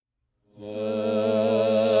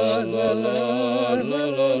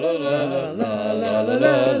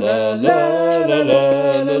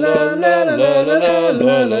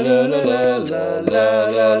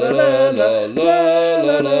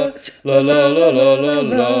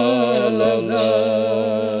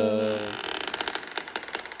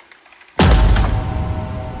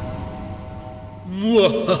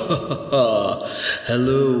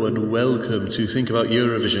Hello and welcome to Think About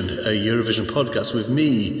Eurovision, a Eurovision podcast with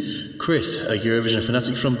me, Chris, a Eurovision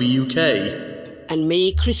fanatic from the UK. And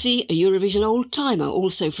me, Chrissy, a Eurovision old-timer,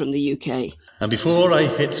 also from the UK. And before I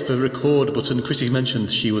hit the record button, Chrissy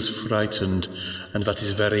mentioned she was frightened, and that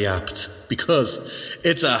is very apt, because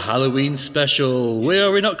it's a Halloween special. We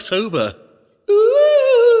are in October.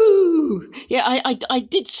 Ooh! Yeah, I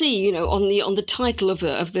did see, on the title of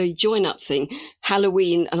the join-up thing,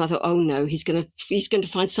 Halloween, and I thought, oh no, he's going to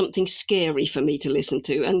find something scary for me to listen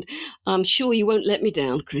to, and I'm sure you won't let me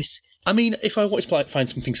down, Chris. I mean, if I wanted to find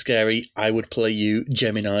something scary, I would play you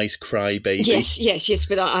Gemini's Cry Baby. Yes,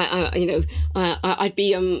 but I'd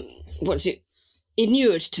be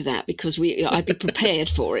inured to that because I'd be prepared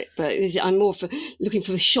for it. But I'm more looking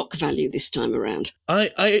for the shock value this time around. I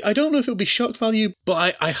don't know if it'll be shock value,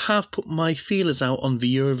 but I have put my feelers out on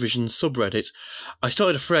the Eurovision subreddit. I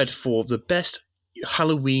started a thread for the best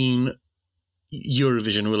Halloween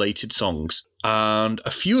Eurovision-related songs. And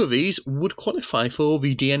a few of these would qualify for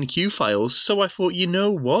the DNQ files. So I thought, you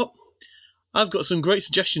know what? I've got some great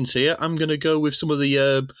suggestions here. I'm going to go with some of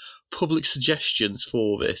the public suggestions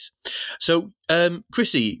for this. So,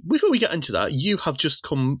 Chrissy, before we get into that, you have just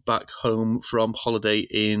come back home from holiday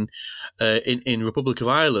in Republic of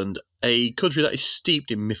Ireland, a country that is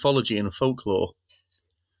steeped in mythology and folklore.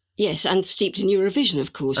 Yes, and steeped in Eurovision,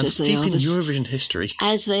 of course. And steeped in Eurovision history.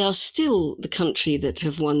 As they are still the country that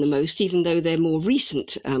have won the most, even though their more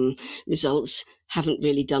recent results haven't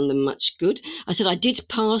really done them much good. I said I did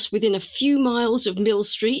pass within a few miles of Mill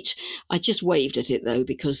Street. I just waved at it, though,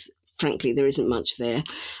 because, frankly, there isn't much there.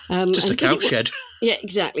 Just a cowshed. Yeah,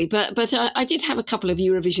 exactly. But I did have a couple of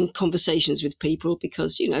Eurovision conversations with people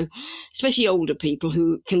because, especially older people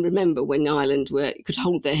who can remember when Ireland could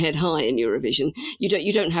hold their head high in Eurovision.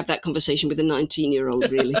 You don't have that conversation with a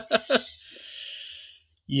 19-year-old, really.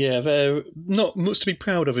 Yeah, they're not much to be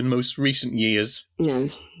proud of in most recent years. No,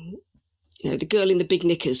 the girl in the big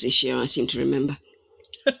knickers this year, I seem to remember.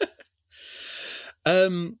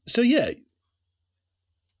 So, yeah.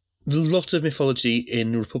 A lot of mythology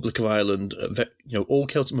in the Republic of Ireland, all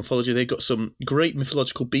Celtic mythology. They've got some great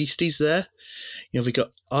mythological beasties there. They've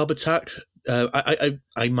got Arbatak.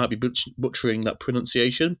 I might be butchering that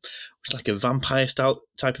pronunciation. It's like a vampire-style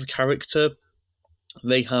type of character.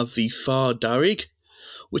 They have the Far Darig,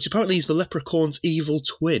 which apparently is the leprechaun's evil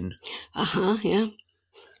twin. Yeah.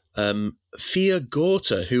 Fia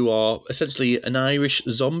Gorta, who are essentially an Irish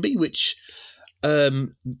zombie, which...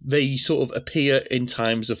 they sort of appear in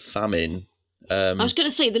times of famine. I was going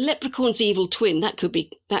to say the leprechaun's evil twin. That could be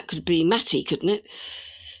Matty, couldn't it?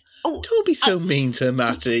 Oh, don't be so mean to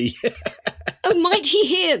Matty. Oh, might he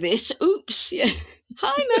hear this? Oops. Yeah.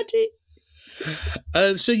 Hi,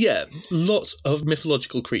 Matty. So yeah, lots of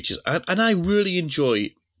mythological creatures, and I really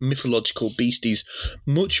enjoy mythological beasties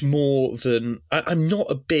much more than I'm not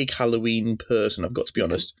a big Halloween person. I've got to be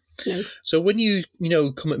honest. No. So when you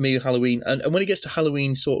come at me with Halloween, and when it gets to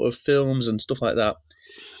Halloween sort of films and stuff like that,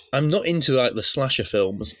 I'm not into like the slasher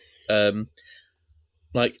films. I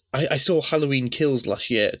saw Halloween Kills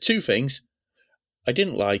last year. Two things. I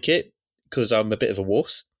didn't like it because I'm a bit of a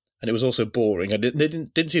wuss, and it was also boring. I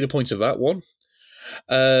didn't see the point of that one.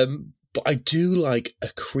 But I do like a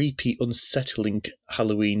creepy, unsettling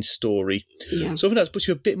Halloween story. Yeah. Something that puts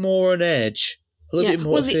you a bit more on edge. A little bit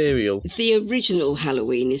more ethereal. The original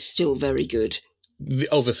Halloween is still very good.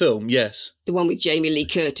 The film, yes. The one with Jamie Lee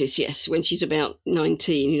Curtis, yes, when she's about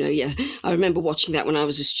 19, yeah. I remember watching that when I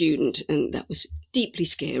was a student, and that was deeply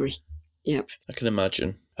scary. Yep. I can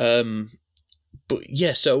imagine. But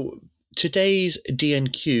yeah, so today's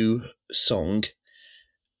DNQ song,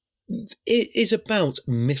 it is about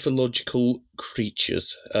mythological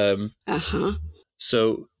creatures.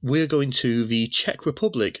 So we're going to the Czech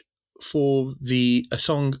Republic for a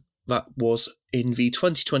song that was in the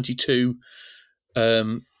 2022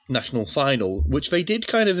 national final, which they did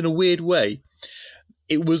kind of in a weird way.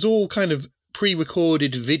 It was all kind of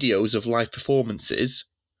pre-recorded videos of live performances,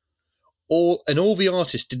 all the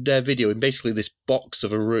artists did their video in basically this box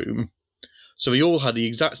of a room. So they all had the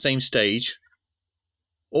exact same stage,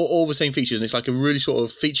 all the same features, and it's like a really sort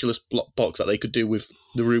of featureless box that they could do with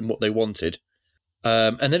the room what they wanted.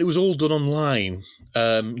 And then it was all done online.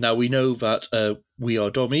 Now we know that We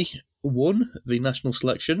Are Dummy won the national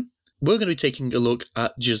selection. we're going to be taking a look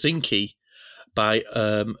at Jazinki by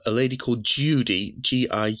a lady called Giudi,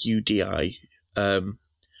 Giudi.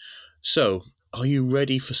 So, are you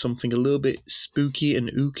ready for something a little bit spooky and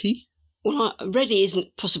ooky? Well, ready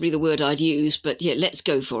isn't possibly the word I'd use, but yeah, let's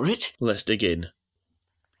go for it. Let's dig in.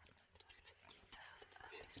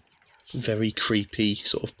 Very creepy,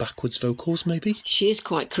 sort of backwards vocals, maybe? She is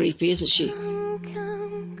quite creepy, isn't she?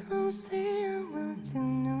 Come closer, I will do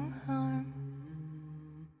no harm.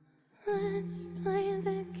 Let's play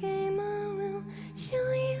the game, I will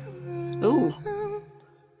show you.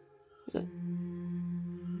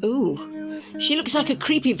 Ooh. She looks like a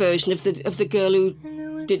creepy version of the girl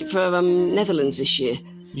who did it for Netherlands this year.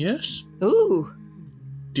 Yes. Ooh.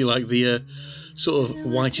 Do you like the sort of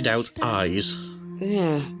whited out eyes?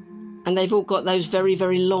 Yeah. And they've all got those very,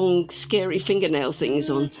 very long, scary fingernail things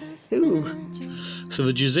on. Ooh. So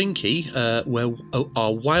the Jazinki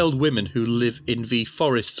are wild women who live in the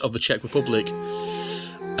forests of the Czech Republic.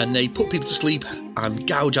 And they put people to sleep and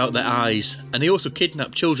gouge out their eyes. And they also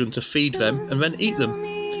kidnap children to feed them and then eat them.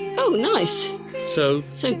 Oh, nice. So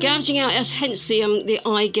gouging out, hence the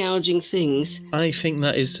eye gouging things. I think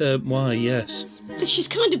that is why, yes. And she's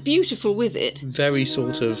kind of beautiful with it. Very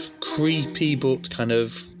sort of creepy but kind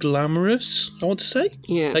of glamorous, I want to say.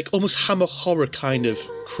 Yeah. Like almost Hammer horror kind of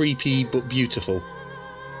creepy but beautiful.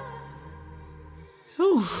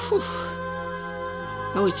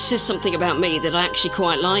 Oh, it says something about me that I actually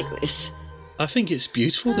quite like this. I think it's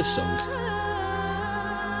beautiful, this song.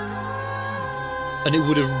 And it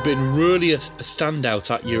would have been really a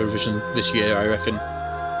standout at Eurovision this year, I reckon.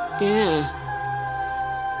 Yeah.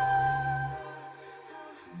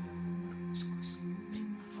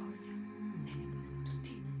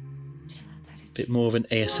 Bit more of an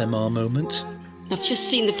ASMR moment. I've just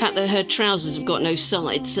seen the fact that her trousers have got no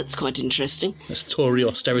sides. That's quite interesting. That's Tory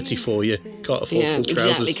austerity for you. Can't afford full trousers.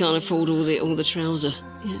 Exactly. Can't afford all the trouser.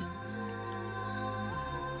 Yeah.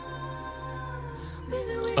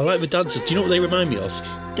 I like the dancers. Do you know what they remind me of?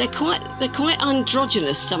 They're quite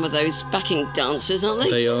androgynous. Some of those backing dancers, aren't they?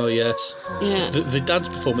 They are, yes. Yeah. The dance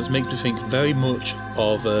performance makes me think very much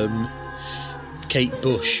of Kate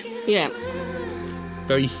Bush. Yeah.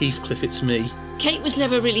 Very Heathcliff, it's me. Kate was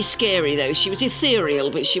never really scary, though. She was ethereal,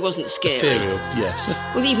 but she wasn't scary. Ethereal, yes.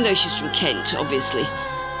 Well, even though she's from Kent, obviously.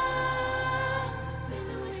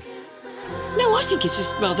 No, I think it's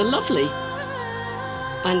just rather lovely.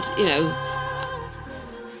 And, you know,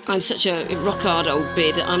 I'm such a rock-hard old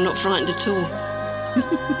beard that I'm not frightened at all.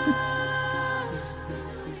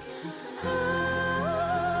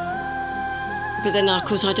 But then, of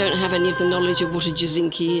course, I don't have any of the knowledge of what a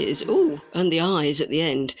Jazinki is. Oh, and the eyes at the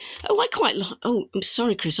end. Oh, I'm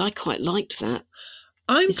sorry, Chris, I quite liked that.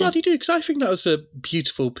 I'm glad you do, because I think that was a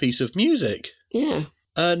beautiful piece of music. Yeah.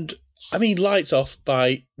 And, I mean, Lights Off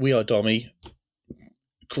by We Are Dommy,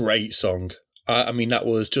 great song. I mean, that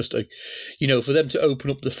was just for them to open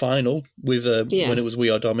up the final with when it was We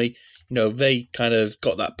Are Dommy, they kind of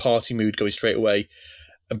got that party mood going straight away.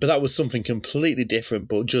 But that was something completely different,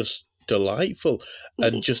 but just delightful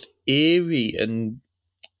and just eerie and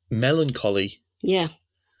melancholy. Yeah.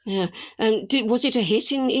 Was it a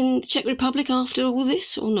hit in the Czech Republic after all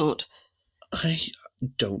this or not? I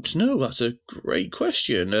don't know. That's a great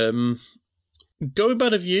question. Going by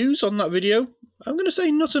the views on that video, I'm going to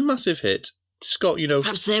say not a massive hit. Scott,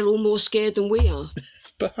 Perhaps they're all more scared than we are.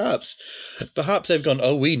 Perhaps they've gone,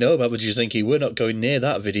 oh, we know about the Jazinki, we're not going near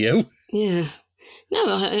that video. Yeah.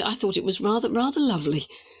 No, I thought it was rather lovely.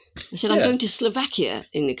 I said, I'm going to Slovakia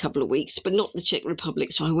in a couple of weeks, but not the Czech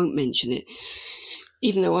Republic, so I won't mention it.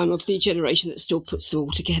 Even though I'm of the generation that still puts them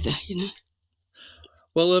all together,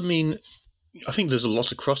 Well, I mean, I think there's a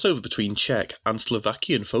lot of crossover between Czech and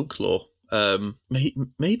Slovakian folklore.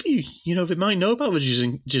 Maybe, they might know about the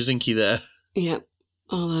Jazinki there. Yeah.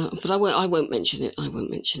 But I won't mention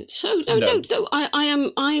it. So, no.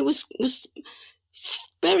 I was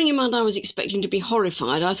bearing in mind I was expecting to be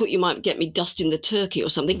horrified. I thought you might get me dusting the turkey or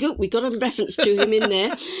something. Good, we got a reference to him in there.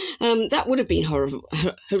 That would have been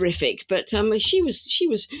horrific. But she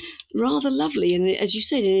was rather lovely, and as you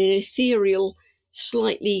said, in an ethereal,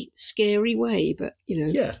 slightly scary way. But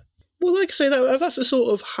yeah. Well, like I say, that's the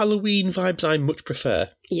sort of Halloween vibes I much prefer.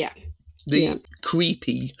 Yeah. The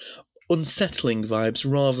creepy, unsettling vibes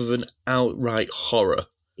rather than outright horror.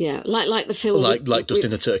 Yeah, like the film, like Dusting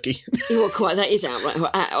the Turkey. Well, quite that is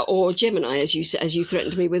outright, or Gemini, as you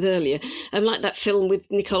threatened me with earlier. Like that film with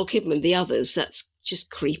Nicole Kidman, The Others. That's just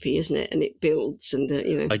creepy, isn't it? And it builds, and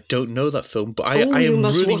I don't know that film, but I am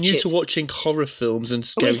really new to watching horror films and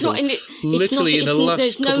scary films. Literally in the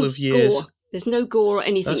last couple of years. Gore. There's no gore or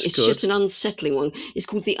anything. That's It's good. just an unsettling one. It's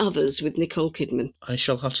called The Others with Nicole Kidman. I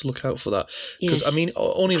shall have to look out for that. Because, Yes. I mean,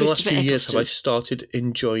 only in the last few Christopher years have I Eccleston. started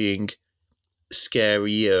enjoying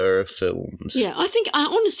scarier films. Yeah, I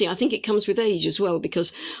think it comes with age as well,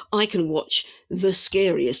 because I can watch the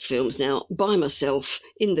scariest films now by myself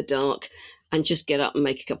in the dark and just get up and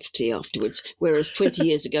make a cup of tea afterwards. Whereas 20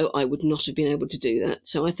 years ago, I would not have been able to do that.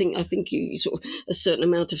 So I think you sort of a certain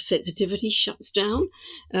amount of sensitivity shuts down.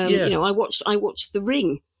 Yeah. You know, I watched The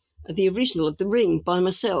Ring, the original of The Ring, by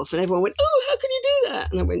myself, and everyone went, "Oh, how can you do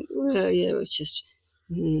that?" And I went, "Yeah, it's just."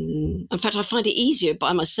 In fact, I find it easier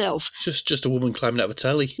by myself. Just a woman climbing out of a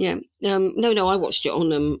telly. Yeah. No, I watched it on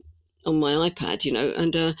my iPad, you know,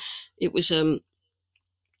 and it was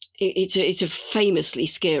it's a famously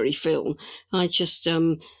scary film. I just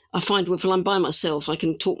I find when I'm by myself, I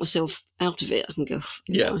can talk myself out of it. I can go,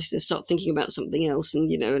 Yeah. I just start thinking about something else, and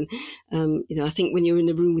I think when you're in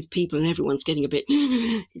a room with people and everyone's getting a bit,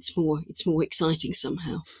 it's more exciting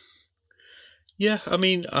somehow. Yeah, I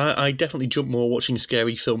mean, I definitely jump more watching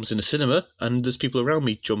scary films in a cinema, and there's people around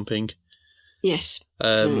me jumping. Yes,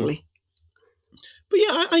 exactly. But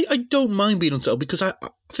yeah, I don't mind being unsettled, because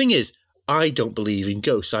thing is, I don't believe in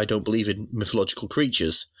ghosts. I don't believe in mythological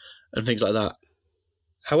creatures and things like that.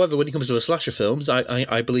 However, when it comes to the slasher films,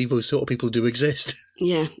 I believe those sort of people do exist.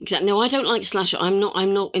 Yeah, exactly. No, I don't like slasher. I'm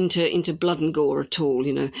not into blood and gore at all.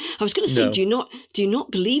 You know, I was going to say, No. do you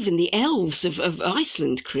not believe in the elves of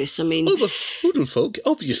Iceland, Chris? I mean, Oh, the Hoodle folk,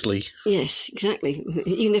 obviously. yes, exactly.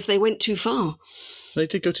 Even if they went too far. They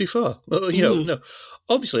did go too far. Well, no.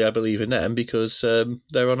 Obviously, I believe in them because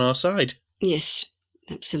they're on our side. Yes,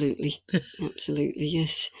 absolutely, absolutely.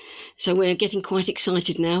 Yes. So we're getting quite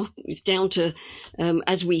excited now. It's down to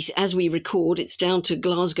as we record, it's down to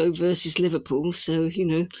Glasgow versus Liverpool. So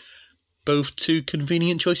Both two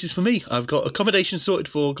convenient choices for me. I've got accommodation sorted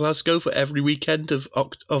for Glasgow for every weekend of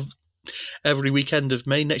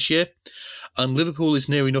May next year, and Liverpool is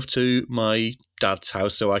near enough to my dad's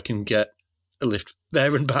house so I can get a lift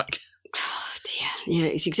there and back. Oh dear. Yeah,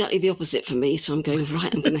 it's exactly the opposite for me. So I'm going,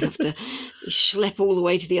 right, I'm going to have to schlep all the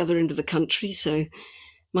way to the other end of the country. So,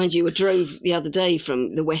 mind you, I drove the other day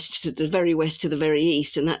from the west to the very west to the very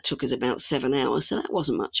east, and that took us about 7 hours. So that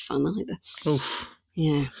wasn't much fun either. Oof.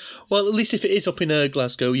 Yeah, Well, at least if it is up in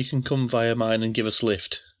Glasgow, you can come via mine and give us a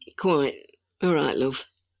lift. quite. All right, love.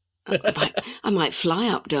 I might fly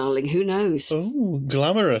up, darling. Who knows? Oh,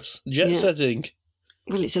 glamorous. Jet Yeah. setting.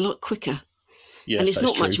 Well, it's a lot quicker. Yes, and it's that's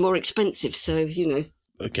not true. much more expensive. So,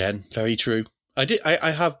 Again, very true.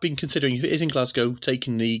 I have been considering, if it is in Glasgow,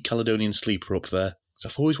 taking the Caledonian Sleeper up there.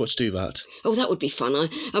 'Cause I've always wanted to do that. oh, that would be fun.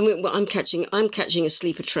 I'm catching a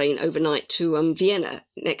sleeper train overnight to Vienna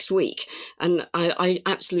next week, and I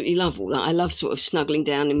absolutely love all that. I love sort of snuggling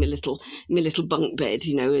down in my little bunk bed.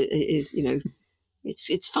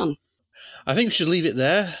 It's fun. I think we should leave it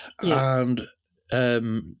there. Yeah. And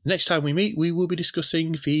next time we meet, we will be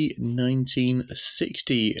discussing the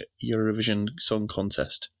 1960 Eurovision Song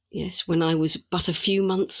Contest. Yes, when I was but a few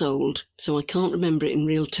months old, so I can't remember it in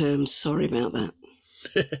real terms. Sorry about that.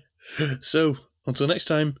 So, until next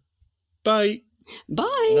time, bye.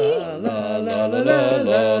 Bye. La la la la la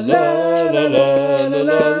la la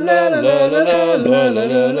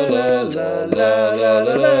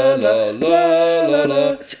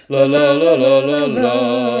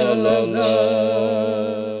la la.